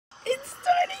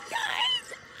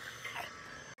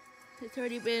It's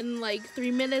already been like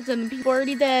 3 minutes and people are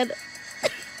already dead.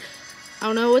 I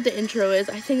don't know what the intro is.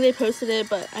 I think they posted it,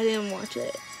 but I didn't watch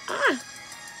it. Ah!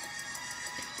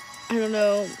 I don't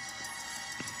know.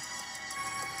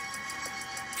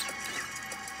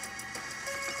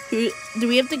 Do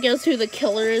we have to guess who the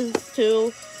killer is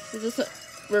too? Is this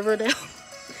Riverdale?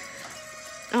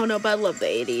 I don't know, but I love the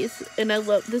 80s. And I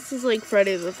love, this is like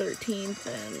Friday the 13th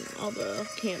and all the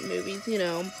camp movies, you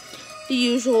know. The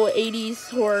usual 80s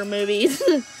horror movies.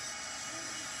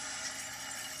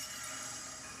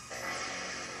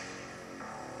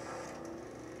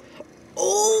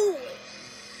 Oh!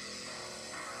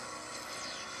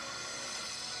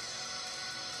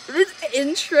 This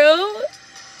intro,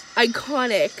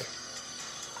 iconic.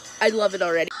 I love it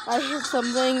already. I heard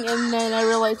something and then I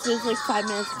realized there's like 5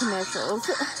 minutes commercials.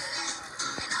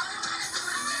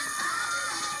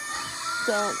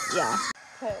 So, yeah.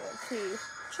 Okay, let's see.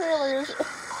 Trailers.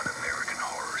 On American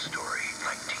Horror Story,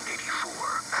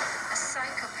 1984. A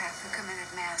psychopath who committed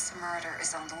mass murder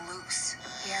is on the loose.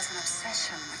 He has an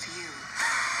obsession with you.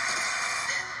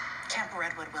 Camp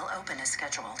Redwood will open as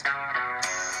scheduled.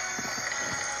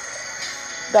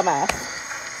 Dumbass.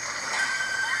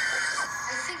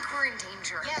 I think we're in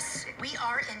danger. Yes, we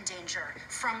are in danger.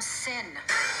 From sin.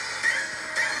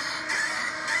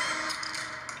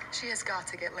 She has got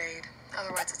to get laid.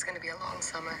 Otherwise, it's going to be a long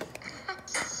summer.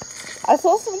 I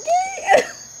saw some gay.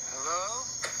 Hello?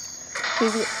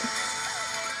 Who's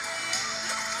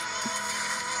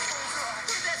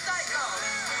that psycho?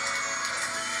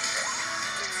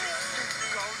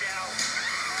 Go now.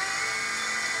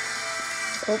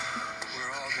 Oh.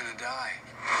 We're all gonna die.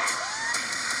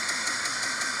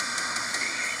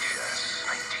 VHS,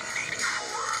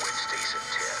 1984. Wednesdays at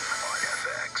 10 on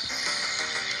FX.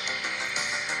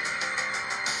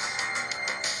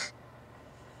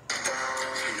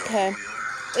 Okay.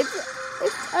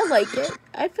 I like it.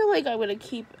 I feel like I'm gonna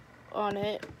keep on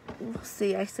it. We'll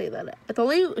see, I say that. The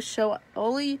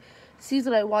only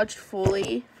season I watched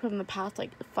fully from the past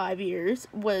like 5 years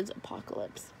was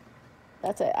Apocalypse.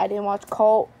 That's it. I didn't watch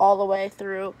Cult all the way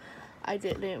through. I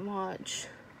didn't watch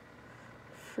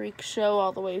Freak Show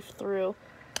all the way through.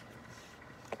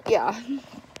 Yeah.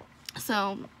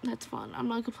 So, that's fun. I'm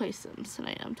not gonna play Sims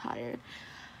tonight. I'm tired.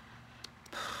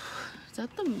 Is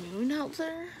that the moon out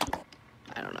there?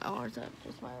 I don't know. Or is that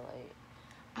just my light?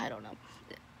 I don't know.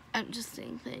 I'm just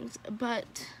seeing things.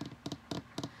 But,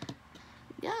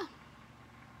 yeah.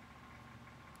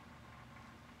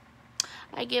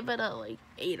 I give it a, like,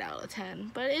 8 out of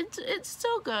 10. But it's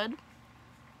still good.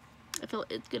 I feel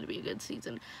it's going to be a good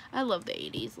season. I love the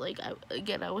 80s. Like, I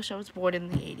wish I was born in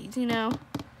the 80s, you know?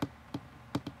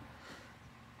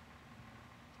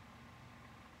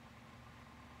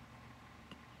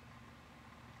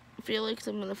 Felix,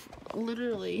 I'm gonna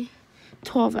literally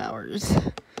 12 hours.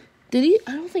 Did he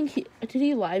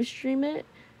live stream it?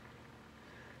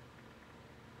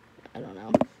 I don't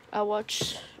know. I'll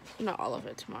watch not all of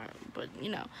it tomorrow, but you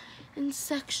know, in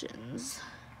sections.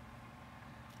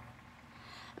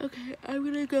 Okay, I'm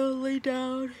gonna go lay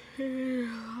down,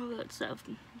 all that stuff.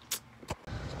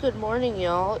 Good morning,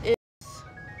 y'all. It's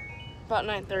about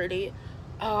 9:30.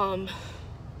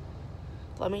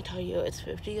 Let me tell you, it's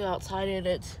 50 outside and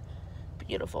it's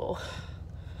beautiful. I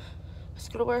was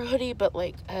gonna wear a hoodie, but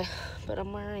but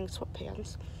I'm wearing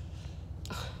sweatpants.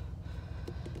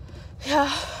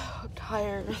 Yeah, I'm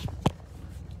tired.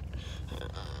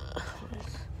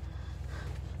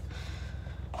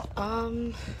 I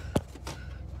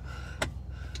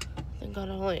think I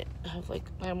only have like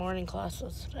my morning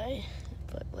classes today,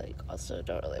 but like also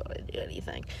don't really want to do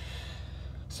anything.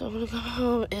 So I'm gonna go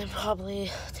home and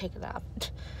probably take a nap.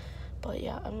 But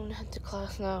yeah, I'm gonna head to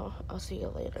class now. I'll see you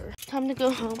later. Time to go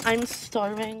home. I'm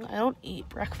starving. I don't eat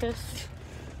breakfast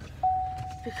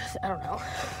because I don't know.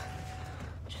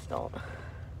 Just don't.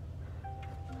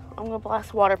 I'm gonna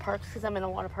blast Waterparks because I'm in a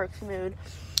Waterparks mood.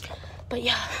 But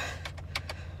yeah.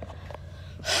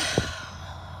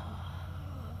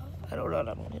 I don't know what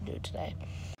I'm gonna do today.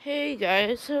 Hey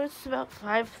guys, so it's about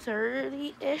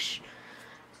 5:30-ish.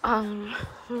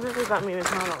 Really got me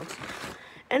McDonald's.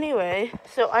 Anyway,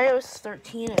 so iOS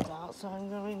 13 is out, so I'm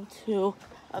going to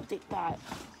update that.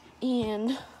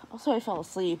 And also I fell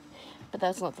asleep, but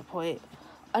that's not the point.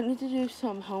 I need to do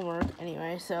some homework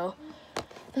anyway, so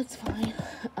that's fine.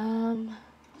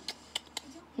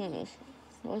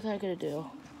 What was I gonna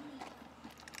do?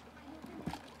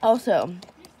 Also,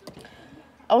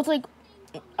 I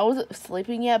wasn't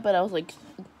sleeping yet, but I was like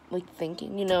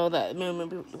thinking, you know, that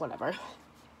whatever.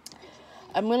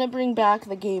 I'm gonna bring back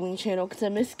the gaming channel because I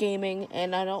miss gaming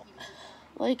and I don't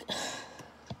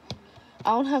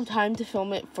have time to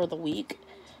film it for the week.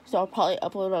 So I'll probably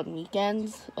upload on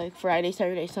weekends, like Friday,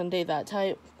 Saturday, Sunday, that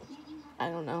type. I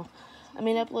don't know. I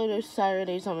mean, I upload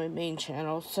Saturdays on my main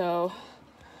channel, so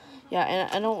yeah,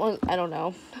 and I don't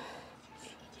know.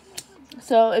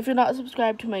 So if you're not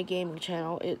subscribed to my gaming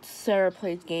channel, it's Sarah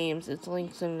Plays Games. It's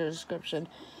links in the description.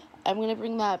 I'm gonna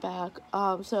bring that back.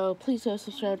 So please go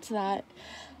subscribe to that.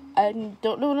 I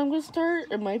don't know when I'm gonna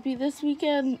start. It might be this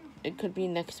weekend. It could be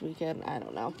next weekend. I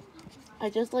don't know. I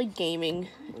just like gaming,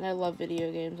 and I love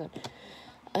video games. And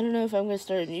I don't know if I'm gonna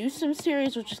start a new Sim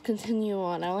series or just continue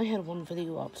on. I only had one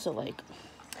video up, so like,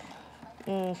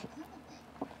 yeah.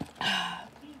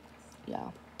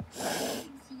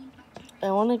 I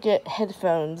want to get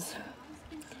headphones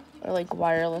or like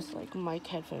wireless like mic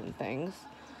headphone things.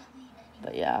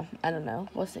 But yeah, I don't know.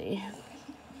 We'll see.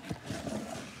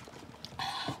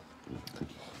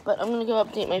 But I'm gonna go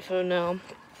update my phone now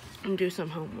and do some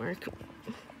homework.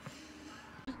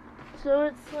 So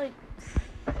it's like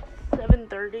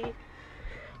 7:30.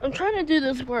 I'm trying to do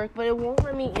this work, but it won't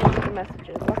let me answer the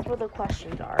messages. That's what the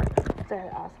questions are that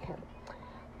I ask him.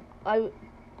 I'm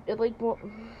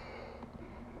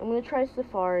gonna try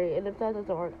Safari, and if that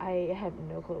doesn't work, I have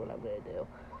no clue what I'm gonna do.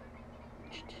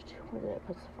 Where did I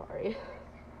put Safari?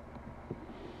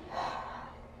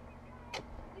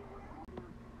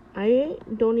 I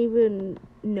don't even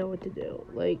know what to do.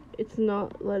 Like, it's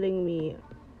not letting me,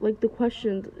 like, the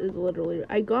questions is literally,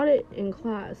 I got it in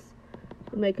class,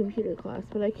 in my computer class,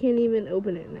 but I can't even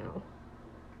open it now.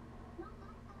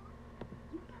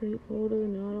 Create folder?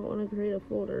 No, I don't want to create a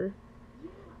folder.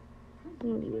 I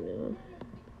don't even know.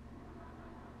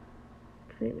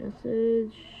 Create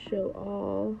message, show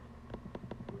all.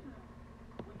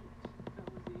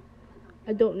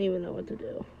 I don't even know what to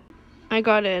do. I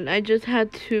got in. I just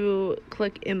had to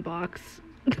click inbox.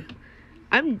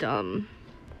 I'm dumb.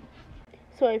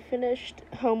 So I finished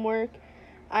homework.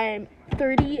 I am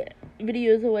 30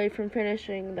 videos away from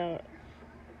finishing the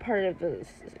part of the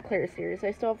Claire series.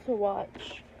 I still have to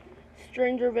watch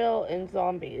Strangerville and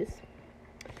Zombies.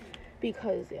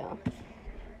 Because, yeah.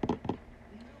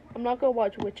 I'm not gonna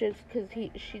watch Witches because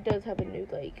she does have a new,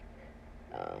 like,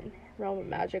 Realm of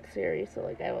Magic series. So,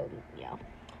 like, I will, yeah.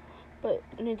 But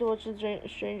I need to watch the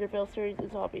Strangerville series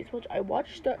and Zombies, which I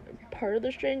watched part of the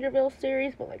Strangerville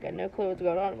series, but like I had no clue what's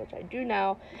going on, which I do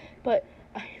now. But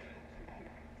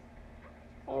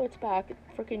oh, it's back.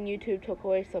 Freaking YouTube took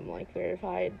away some like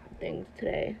verified things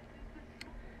today.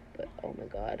 But oh my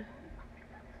god,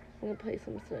 I'm gonna play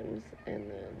some Sims and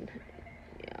then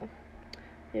yeah,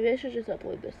 maybe I should just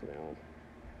upload this now.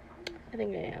 I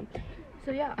think I am.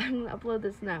 So yeah, I'm gonna upload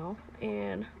this now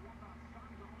and.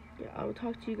 Yeah, I will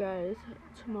talk to you guys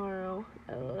tomorrow.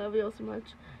 I love you all so much.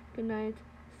 Good night.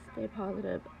 Stay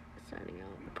positive. Signing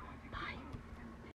out.